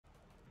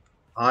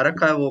आ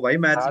रखा है वो भाई,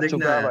 मैच आ देखने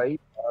चुका है आया है। भाई,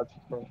 आ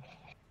चुका है।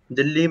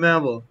 दिल्ली में है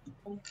वो।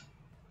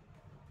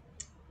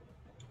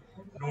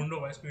 ढूंढो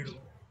भाई स्पीड को।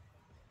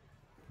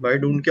 भाई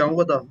ढूंढ के आऊं,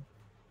 बता। कहाँ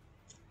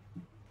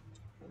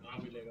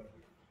मिलेगा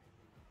भाई।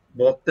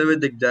 भौंकते हुए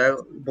दिख जाएगा,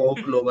 भौंक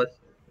लो बस,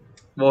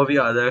 वो भी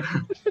आ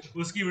जाएगा।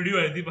 उसकी वीडियो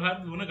आई थी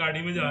बाहर, वो ना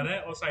गाड़ी में जा रहा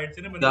है और साइड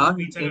से ना बंदे क्या? उसको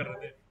पीछा कर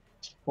रहे थे।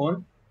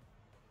 कौन?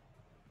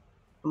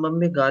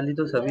 मम्मी गाली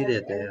तो सभी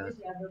देते हैं यार।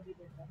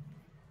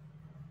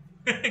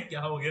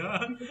 क्या हो गया?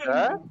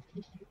 हैं?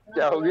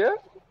 क्या हो गया?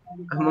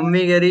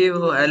 मम्मी कह रही है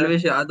वो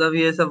एलविश यादव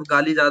ये सब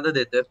गाली ज्यादा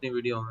देते हैं अपनी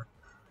वीडियो में।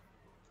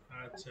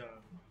 अच्छा।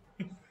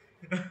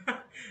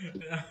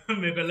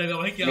 मेरे को लगा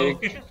भाई क्या हो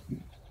मेरे गया।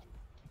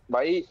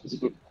 भाई,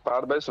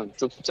 पार भाई सुन,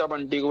 चुपचाप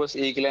आंटी को बस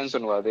एक लाइन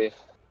सुनवा दे।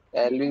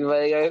 एलविन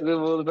भाई कैसे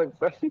बोल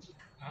सकता है?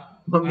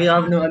 हाँ, मम्मी अरे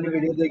आपने वाली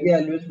वीडियो देखी,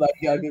 एलविश भाई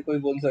के आगे कोई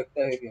बोल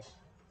सकता है क्या?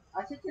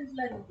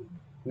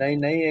 नहीं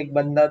नहीं, एक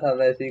बंदा था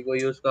वैसे ही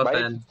कोई उसका भाई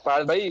फैन।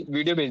 पार भाई,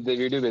 वीडियो भेज दे,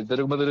 वीडियो भेज दे,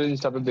 रुक मैं तेरे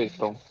इंस्टा पे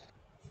भेजता हूँ।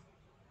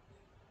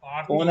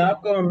 पार्थ कौन नहीं है है।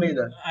 आपका मम्मी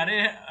इधर? अरे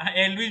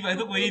एलविश भाई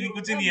तो कोई नहीं,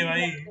 कुछ नहीं है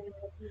भाई।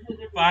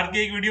 पार्थ की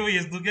एक वीडियो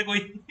भेज दूं क्या कोई?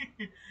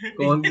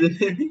 कौन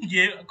सी?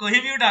 ये कोई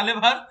भी उठा ले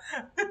बाहर।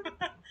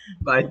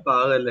 भाई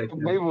पागल है तुम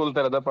क्या? भाई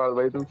बोलता रहता पार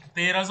भाई तू।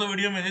 1300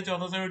 वीडियो में से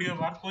 1400 वीडियो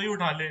बाहर कोई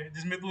उठा ले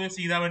जिसमें तू एक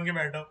सीधा बन के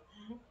बैठा हो।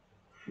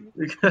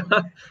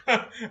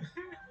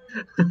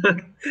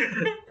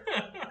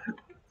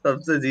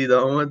 सबसे जीता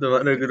हूँ मैं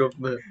तुम्हारे ग्रुप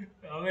में।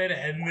 अबे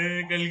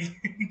रहने दे,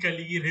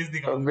 कल की रेस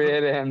दिखा अबे दूंगा।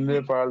 रहने दे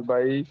पाल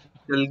भाई।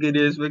 कल की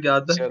रेस में क्या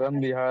था? शर्म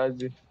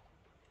लिहाज।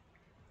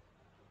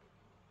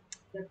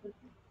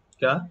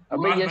 क्या?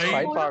 अबे पाल यश भाई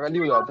भाई पागल ही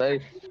हो जाता है।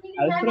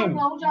 आइसक्रीम?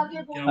 क्या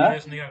है? बोले,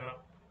 इसने क्या कहा?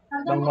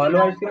 मंगवा लो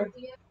आइसक्रीम।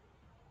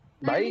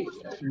 भाई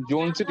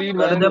जोन से रील कर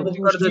वायरल दे, बुक होती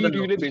है, कर दे उसकी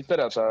तन्नू। रीलें भेजता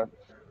रहता है।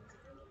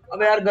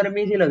 अबे यार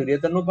गर्मी सी लग रही है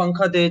तन्नू,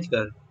 पंखा तेज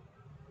कर।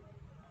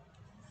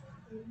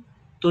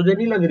 तुझे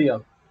नहीं लग रही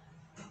अब?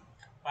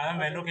 पाल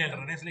वैलो खेल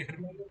रहे हैं इसलिए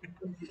गर्मी।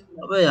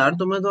 अबे यार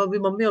तुम्हें तो अभी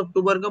मम्मी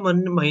अक्टूबर का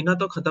महीना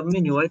तो खत्म भी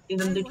नहीं हुआ, इतनी I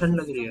जल्दी ठंड wasn't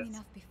लग रही है। strong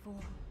enough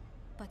before,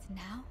 but Pal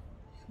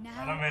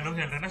now वैलो I खेल am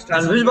रहे हैं ना, स्ट्रेस हो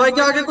stronger. रणवीर गया। भाई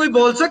के आगे कोई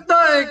बोल सकता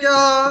है क्या?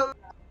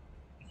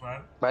 पाल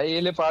भाई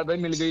ये ले पाल भाई,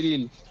 मिल गई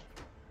रील।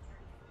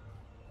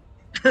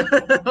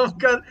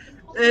 कर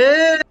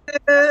ए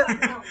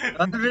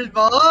रणवीर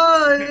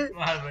भाई।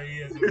 पाल भाई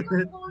ऐसे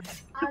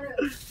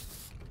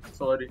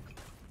सॉरी।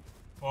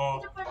 ओ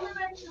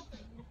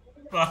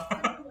पाल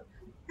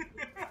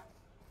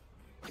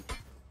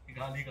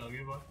गाली खा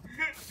गई पाल।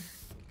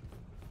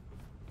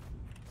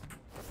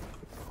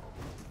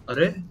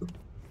 अरे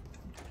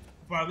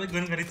पाल भाई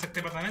गन खरीद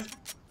सकते, पता है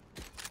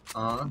इसको?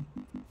 हाँ,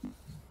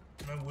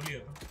 मैं भूल गया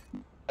था।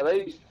 भाई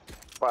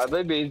पाल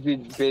भाई भेज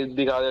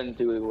दिखा दे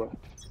आंटी को एक बार।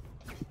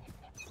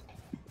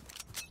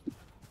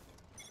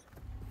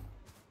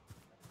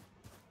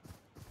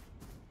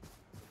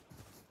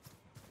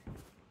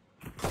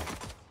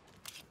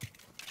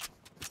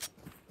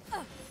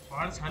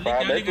 पाल साले पाल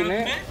क्या भाई लिखा है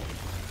तूने, उसमें?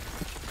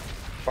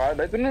 पाल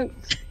भाई तूने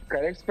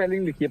करेक्ट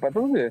स्पेलिंग लिखी है पता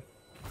है तुझे?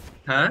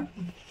 हैं?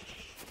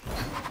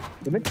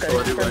 तूने करेक्ट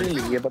सॉरी भाई, स्पेलिंग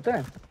लिखी है पता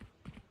है?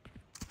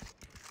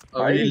 अभी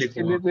भाई नहीं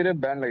इसके लिए लिखूंगा। तेरे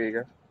बैन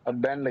लगेगा। अब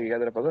बैन लगेगा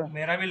तेरा पता है?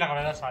 मेरा भी लग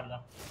रहा था साला।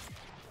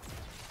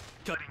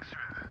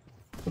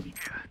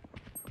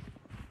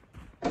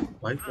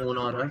 भाई फोन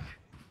आ रहा है।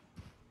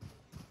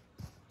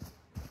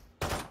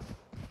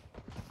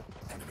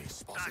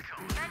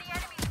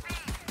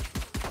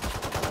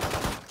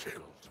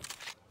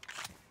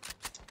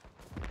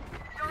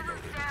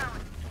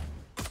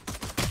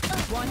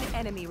 One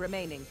enemy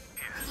remaining.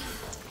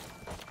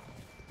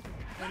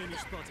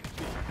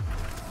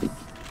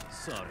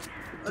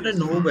 अरे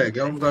नूब है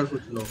क्या उनका,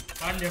 कुछ लो।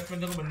 पाल लेफ्ट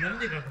में तो बंदा नहीं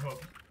दिख रहा था।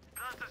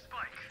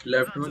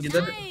 लेफ्ट में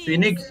किधर? Nice!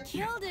 फिनिक्स।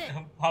 Killed it!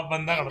 हाँ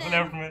बंदा खड़ा था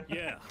लेफ्ट में।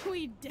 We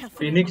definitely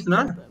फिनिक्स ना?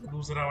 killed them.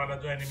 दूसरा वाला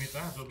जो एनिमी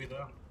था, जो भी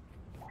था।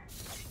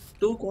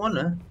 तू कौन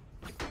है?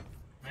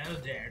 मैं तो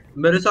जेट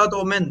मेरे साथ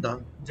ओमेन था।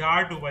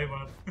 जाट हूँ भाई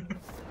बात।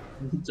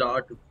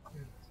 जाट।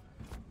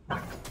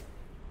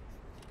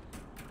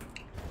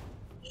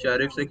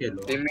 शेरिफ से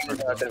खेलो। टीम में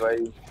नहीं आते भाई।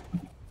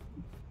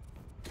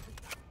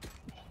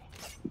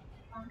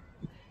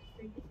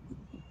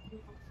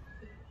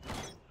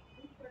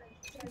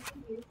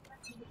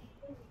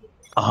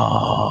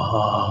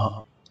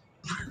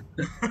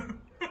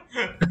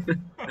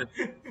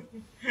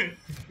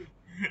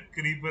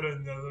 क्रीपर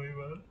बन जाता भाई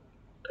बात।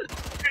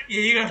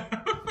 यही कर।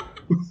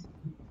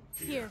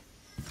 Here.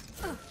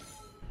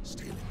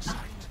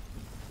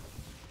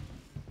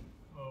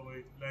 ओ भाई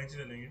लाइन से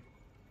चलेंगे।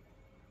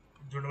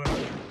 झुंड में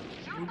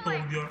तोड़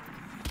दिया।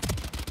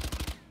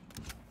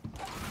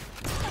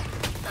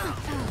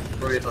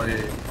 ओए होए।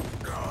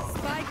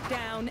 Spike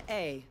down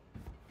A.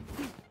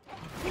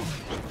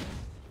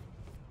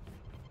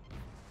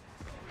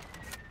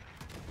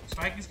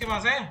 स्पाइक किसके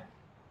पास है?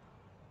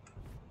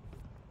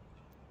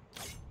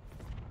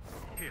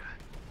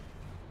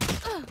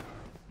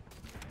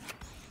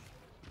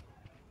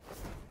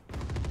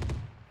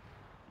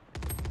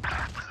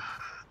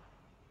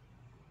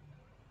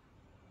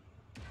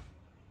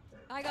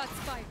 I got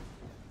spike.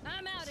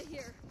 I'm out of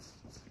here.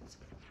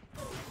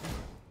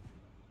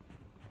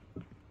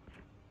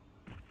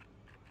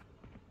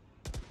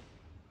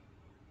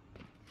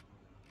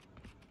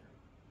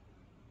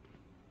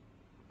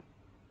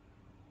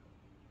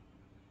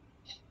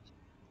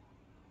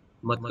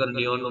 मत कर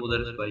नियॉन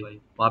उधर स्पाई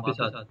वापस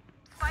आ।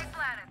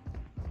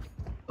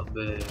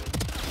 अबे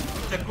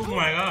चक्कू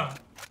घुमाएगा।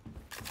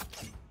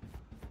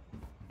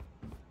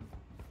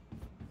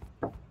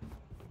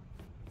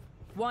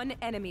 One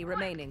enemy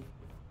remaining.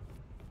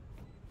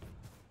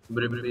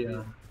 ब्रिबरी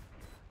यार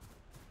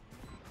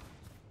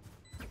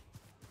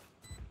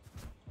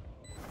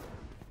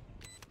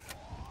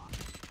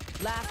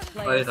Last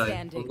हाय player हाय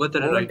standing. उनको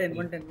तेरे राइट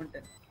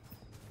 110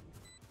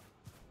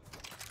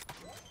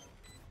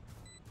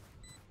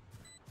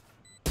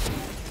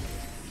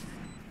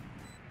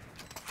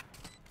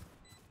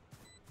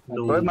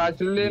 कोई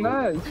मैच ले ना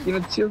स्किन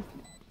अच्छी।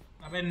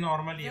 अबे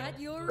नॉर्मल ही है। That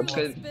you're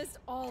Okay. this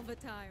all the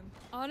time.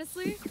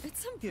 Honestly,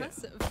 it's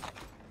impressive.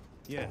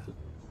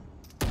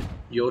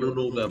 Your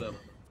no gap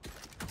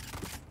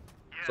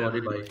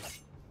sorry भाई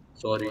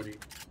सॉरी भाई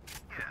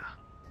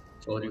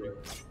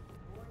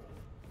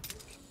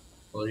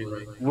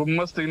वो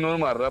मस्त इग्नोर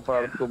मार रहा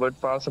पार्थ को बट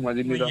पार्थ समझ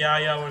ही नहीं रहा।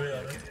 या बोले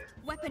यार।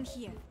 Weapon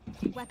here.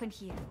 Weapon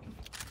here.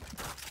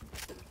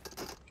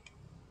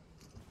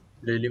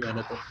 ले ली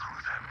मैंने तो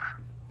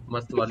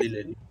मस्त वाली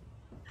ले ली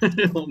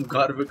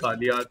ओमकार पे खा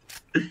लिया आज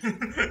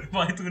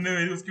भाई तूने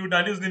मेरी उसकी उठा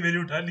ली उसने मेरी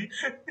उठा ली।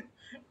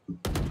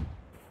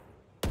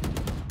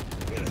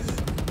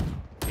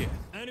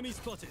 Enemy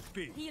spotted. B.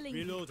 Healing.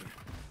 Reloading.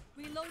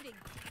 Reloading.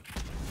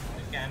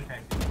 Can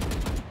फेंक।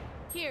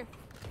 Here.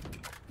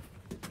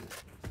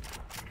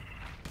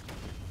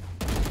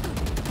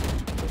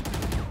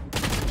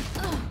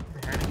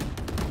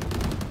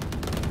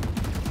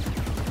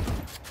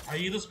 भाई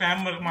ये तो स्पैम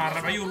मार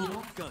रहा भाई वो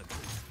तो। Gun.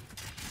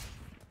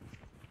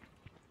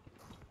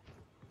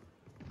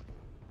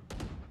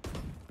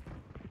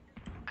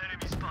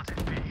 Enemy spotted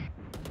B.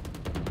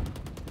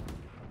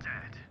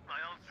 Dead. My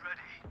ult's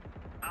ready.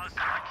 Our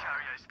spike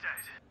carrier is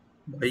dead.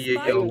 भाई ये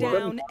क्या Spike हुआ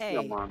down A.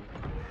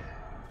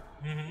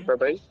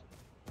 भाई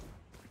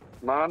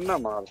मारना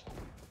मार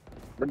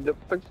बट जब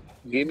तक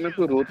गेम में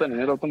कोई रोता नहीं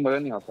है तो मजा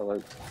नहीं आता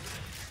भाई।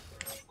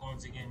 कौन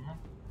सी गेम में?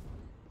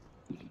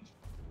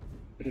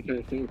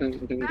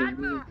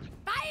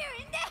 Fire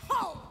in the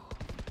hole.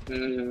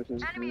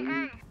 Enemy A.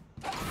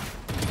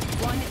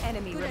 One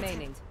enemy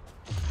remaining.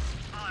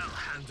 I'll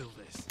handle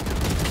this.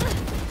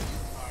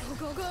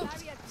 Go.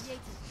 Barrier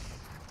created.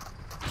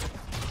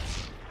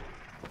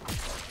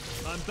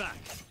 I'm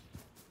back.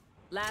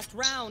 Last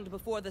round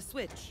before the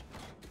switch.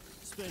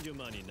 Spend your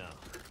money now.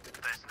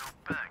 There's no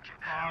bank in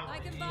hell. I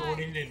can ये buy.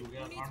 Odin ले लूँगा।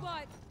 Who needs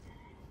what?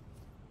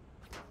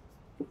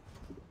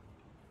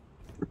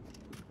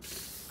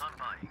 I'm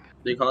buying.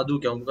 दिखा दूं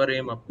क्या उनका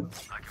RAM आपको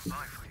I can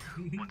buy for you.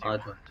 What do you आ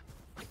जा want?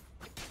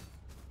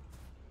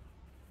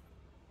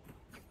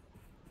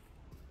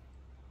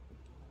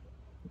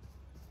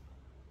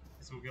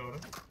 इसको क्या हो रहा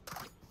है?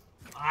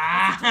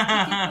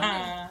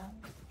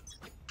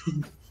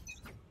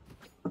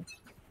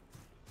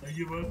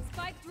 ये बस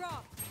Spike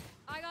drop.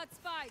 I got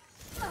spike.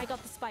 I got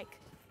the spike.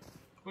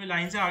 कोई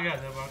लाइन से आगे आ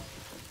जाए बाहर।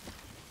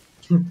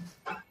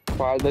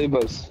 पार्थ भाई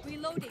बस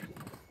Reloading.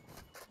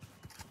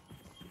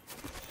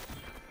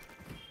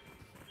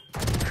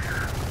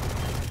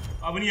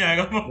 अब नहीं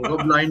आएगा वो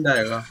ब्लाइंड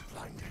आएगा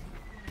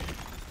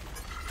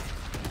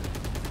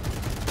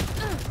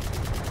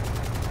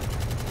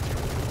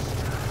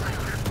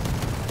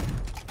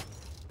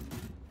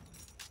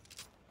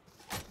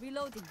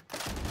Reloading.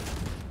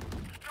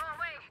 Go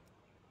away.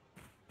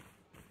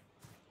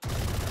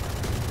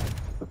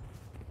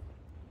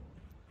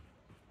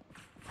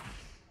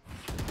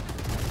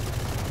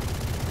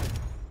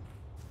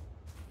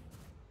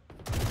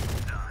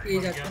 ये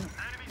जाता है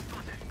Enemy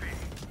spotted B.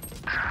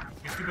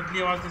 इसकी पतली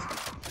आवाज से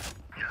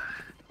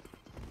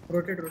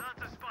रोटेट Plant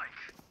the spike.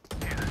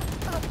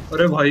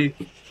 अरे भाई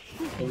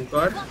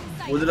ओमकार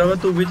मुझे लगा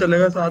तू भी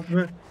चलेगा साथ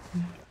में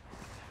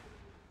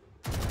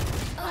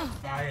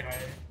हाय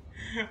हाय।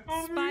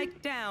 Spike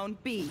down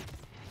B.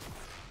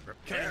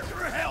 Prepare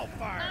for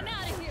hellfire. I'm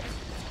out of here.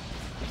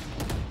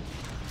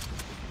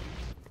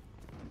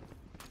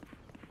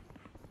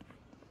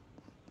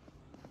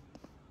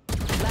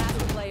 Last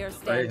player hi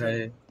standing.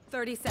 Hi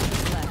 30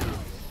 seconds left.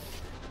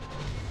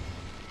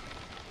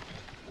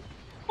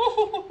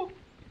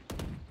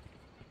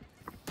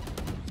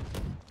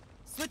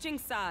 Switching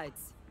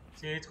sides.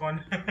 Chase कौन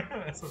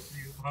ऐसा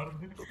सी बाहर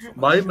में।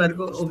 भाई मेरे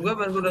को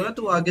लगा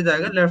तू आगे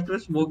जाएगा लेफ्ट में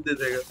स्मोक दे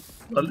देगा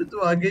अरे तू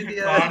आगे ही नहीं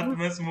आया बाहर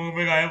में स्मोक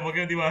में गायब हो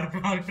गया दीवार पे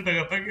आके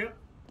टकरा गया।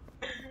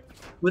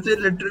 मुझे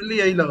लिटरली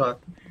यही लगा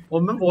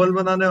और मैं वॉल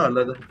बनाने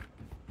वाला था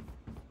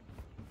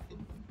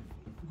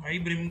भाई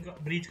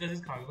ब्रीच का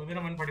चीज खा गया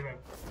मेरा 145।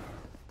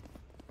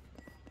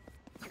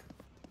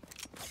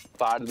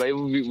 पार्थ भाई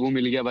वो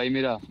मिल गया भाई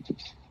मेरा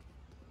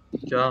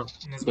क्या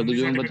कल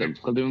तुझे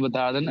मैं बता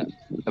रहा था ना।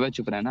 अबे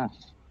चुप रह ना।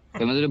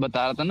 कल मैं तुझे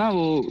बता रहा था ना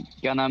वो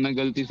क्या नाम है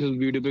गलती से उस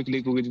वीडियो पे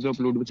क्लिक हो गई थी तो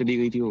अपलोड पे चली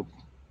गई थी वो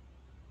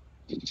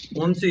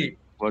कौन सी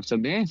व्हाट्सएप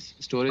में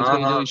स्टोरेज हाँ,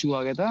 का हाँ। जो इशू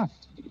आ गया था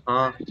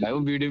हाँ भाई वो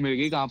वीडियो मिल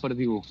गई कहाँ पर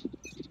थी वो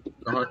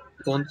कहाँ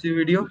कौन सी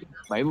वीडियो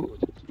भाई वो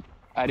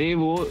अरे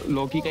वो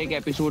लोकी का एक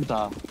एपिसोड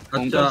था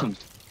अच्छा। सुन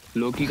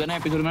लोकी का ना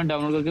एपिसोड मैंने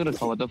डाउनलोड करके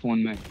रखा हुआ था फोन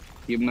में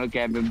ये मैं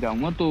कैब में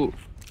जाऊंगा तो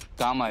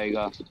काम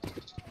आएगा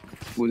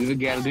मुझे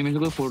गैलरी में से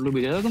कोई फोटो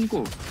भेजा था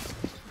तुमको,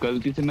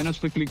 गलती से मैंने उस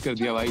पर क्लिक कर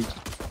दिया भाई।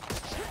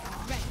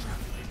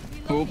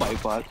 ओ भाई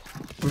पास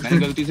मैंने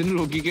गलती से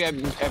रोकी के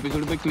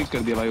एपिसोड पे क्लिक कर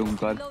दिया भाई।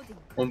 ओमकार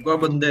Reloading. उनका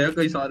बंदे हैं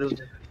कई सारे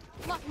उधर।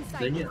 Blocking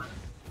नहीं sight. है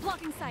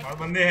Blocking sight. और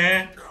बंदे हैं।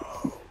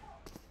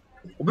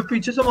 अबे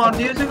पीछे से मार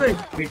दिए इसे भाई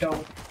बेटा।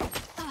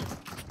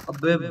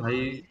 अबे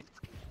भाई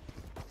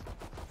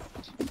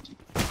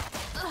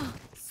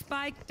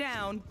Spike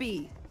down B.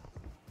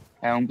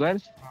 है ओमकार,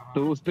 तो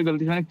उस पे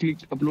गलती से मैंने क्लिक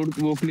अपलोड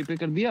वो क्लिप पे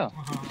कर दिया,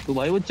 तो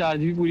भाई वो चार्ज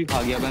भी पूरी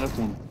खा गया मेरा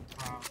फोन।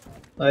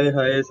 हाय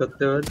हाय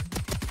सत्यवाद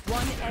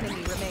One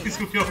enemy remaining.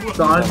 इसको क्या हुआ?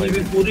 4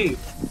 GB पूरी।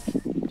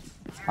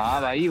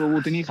 हाँ भाई वो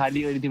उतनी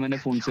खाली करी थी मैंने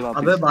फोन से वापस।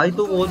 अबे भाई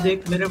तो वो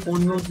देख मेरे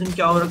फोन में उस दिन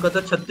क्या हो रखा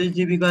था, 36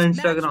 GB का Match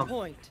इंस्टाग्राम।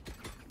 point.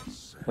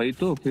 भाई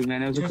तो फिर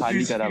मैंने उसे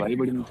खाली करा भाई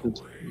बड़ी मुश्किल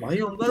से। भाई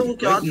उनका वो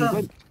क्या था,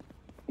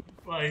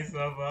 भाई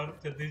साहब यार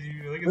 36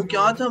 GB होता है वो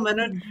क्या था,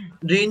 मैंने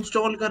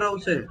रीइंस्टॉल करा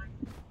उसे।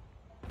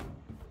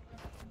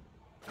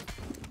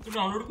 तू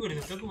डाउनलोड क्यों नहीं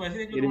सकता? तू वैसे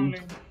देख लो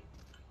ऑनलाइन।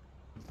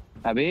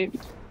 अबे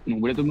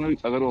मुझे तुम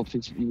अगर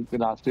ऑफिस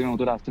रास्ते में हो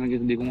तो रास्ते में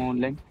कैसे देखूंगा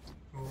ऑनलाइन? तो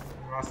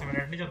रास्ते में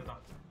नेट नहीं चलता।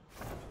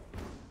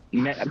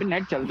 अबे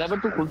नेट चलता है पर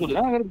तू खुद सोच ना,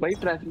 अगर भाई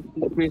ट्रैफिक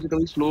पे से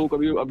कभी स्लो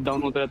कभी अप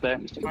डाउन होता रहता है,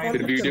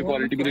 फिर वीडियो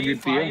क्वालिटी भी तो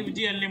गिरती है।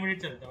 5G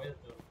अनलिमिटेड चलता है भाई।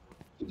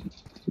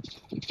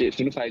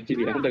 तूने 5G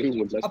लिया है तभी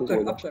बोल रहा अब है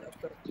कर तू। अब कर अब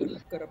कर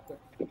अब कर अब कर।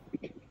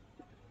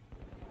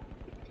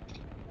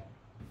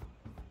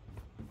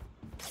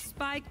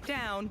 Spike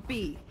down B.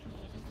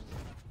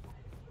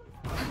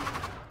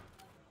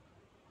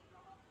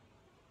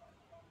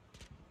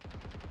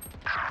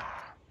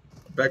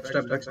 Back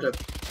step.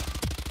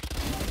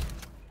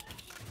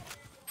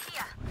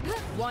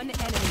 One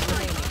enemy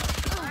remaining.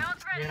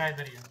 मेरा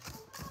इधर ही है।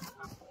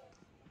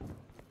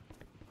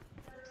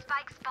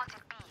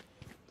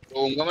 तो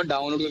उनका मैं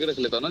डाउनलोड करके रख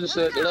लेता हूँ ना,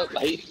 जिससे थोड़ा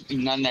भाई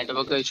ना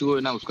नेटवर्क का इशू हो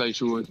ना उसका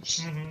इशू हो,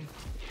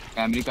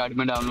 मेमोरी कार्ड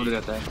में डाउनलोड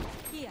रहता है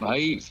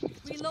भाई।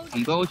 Reloading.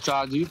 उनका वो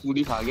चार्ज भी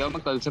पूरी खा गया और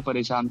मैं कल से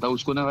परेशान था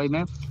उसको ना भाई।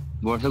 मैं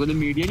व्हाट्सएप पे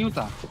मीडिया नहीं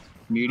होता,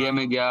 मीडिया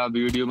में गया,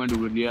 वीडियो में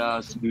ढूंढ लिया,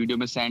 वीडियो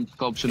में सेंड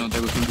का ऑप्शन होता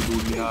है उसमें भी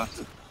ढूंढ लिया,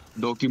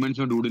 डॉक्यूमेंट्स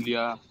में ढूंढ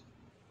लिया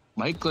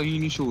भाई, कहीं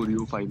नहीं शो हो रही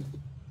वो फाइल।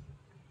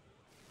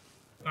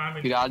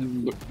 फिर आज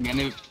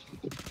मैंने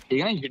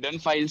एक ना हिडन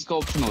फाइल्स का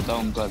ऑप्शन होता है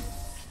उनका,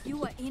 You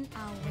are in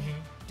our way.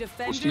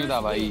 Defenders उसमें था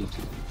भाई win.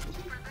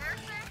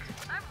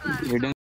 हिडन